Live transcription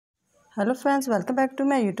Hello friends, welcome back to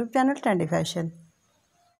my YouTube channel Trendy Fashion.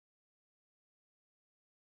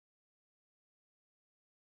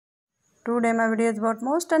 Today my video is about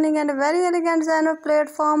most stunning and very elegant design of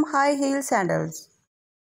platform high heel sandals.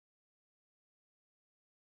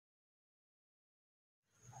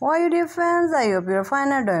 How are you dear friends? I hope you are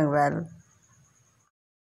fine and doing well.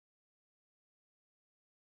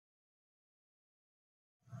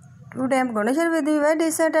 Today I am going to share with you a very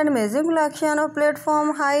decent and amazing collection of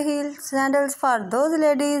platform high heel sandals for those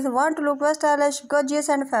ladies who want to look very stylish, gorgeous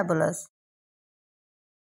and fabulous.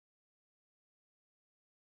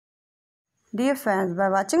 Dear friends, by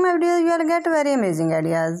watching my videos you will get very amazing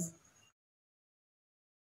ideas.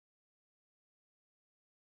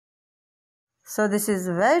 So this is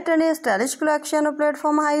a very trendy stylish collection of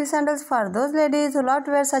platform high heel sandals for those ladies who love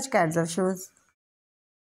to wear such kinds of shoes.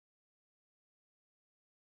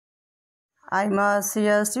 I must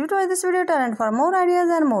suggest you try this video talent for more ideas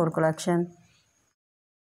and more collection.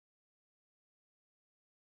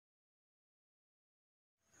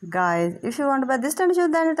 Guys, if you want to buy this trendy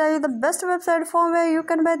shoes, then I tell you the best website from where you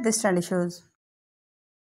can buy this trendy shoes.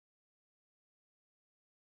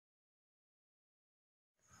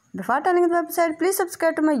 Before telling the website, please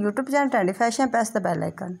subscribe to my YouTube channel Trendy Fashion and press the bell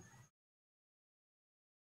icon.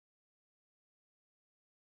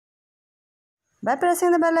 By pressing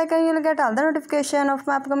the bell icon, you will get all the notification of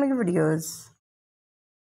my upcoming videos.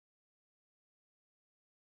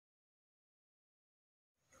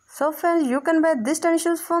 So friends, you can buy this trendy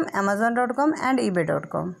shoes from Amazon.com and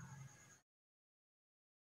eBay.com.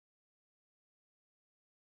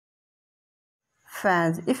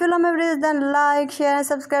 Friends, if you love my videos, then like, share and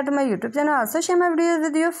subscribe to my YouTube channel. Also share my videos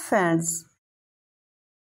with your friends.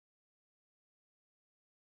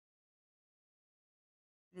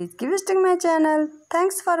 Please keep visiting my channel.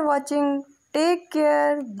 Thanks for watching. Take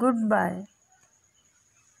care. Goodbye.